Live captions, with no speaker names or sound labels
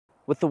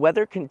With the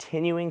weather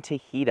continuing to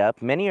heat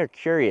up, many are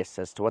curious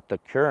as to what the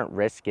current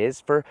risk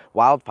is for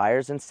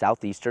wildfires in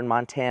southeastern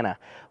Montana.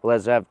 Well,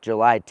 as of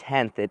July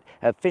 10th, it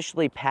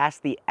officially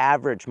passed the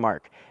average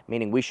mark,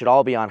 meaning we should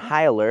all be on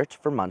high alert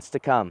for months to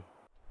come.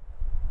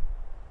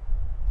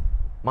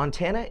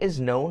 Montana is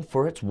known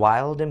for its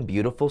wild and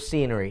beautiful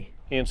scenery.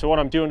 And so what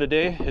I'm doing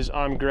today is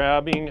I'm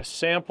grabbing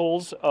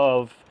samples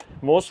of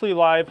mostly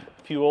live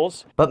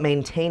fuels. But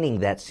maintaining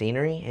that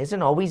scenery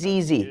isn't always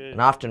easy and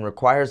often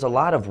requires a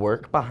lot of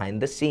work behind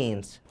the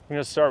scenes. I'm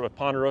going to start with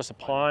ponderosa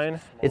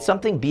pine. It's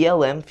something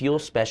BLM fuel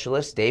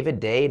specialist David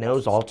Day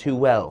knows all too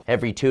well.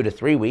 Every 2 to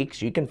 3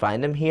 weeks, you can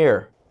find him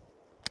here.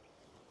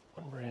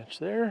 One branch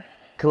there.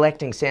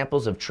 Collecting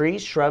samples of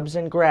trees, shrubs,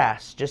 and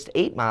grass just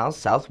 8 miles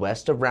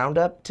southwest of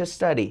Roundup to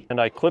study.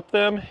 And I clip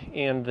them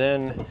and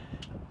then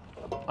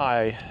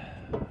I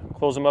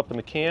close them up in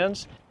the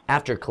cans.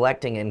 After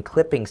collecting and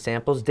clipping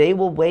samples, Day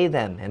will weigh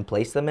them and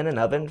place them in an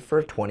oven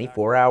for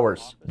 24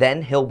 hours.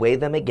 Then he'll weigh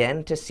them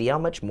again to see how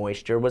much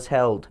moisture was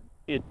held.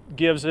 It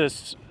gives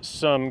us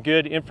some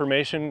good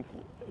information,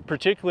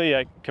 particularly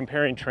at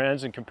comparing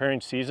trends and comparing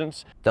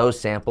seasons. Those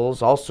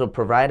samples also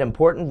provide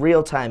important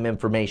real-time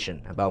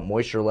information about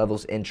moisture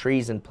levels in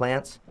trees and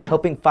plants,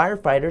 helping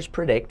firefighters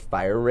predict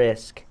fire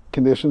risk.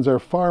 Conditions are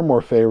far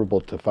more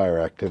favorable to fire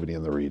activity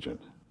in the region.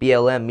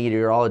 BLM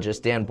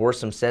meteorologist Dan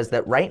Borsum says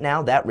that right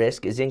now that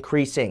risk is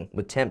increasing,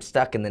 with temps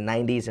stuck in the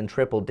 90s and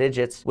triple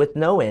digits with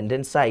no end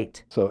in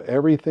sight. So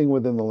everything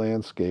within the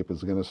landscape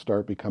is going to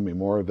start becoming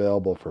more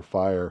available for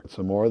fire.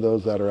 So more of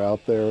those that are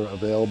out there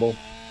available,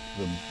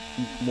 the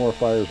more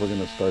fires we're going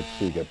to start to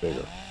see get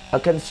bigger. A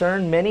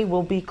concern many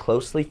will be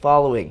closely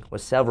following,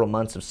 with several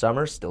months of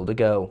summer still to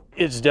go.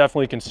 It's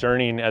definitely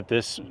concerning at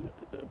this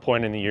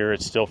point in the year.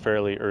 It's still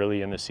fairly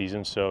early in the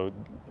season, so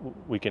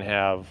we can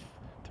have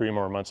 3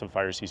 more months of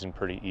fire season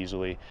pretty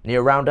easily.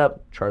 Near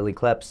Roundup, Charlie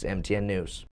Kleps, MTN News.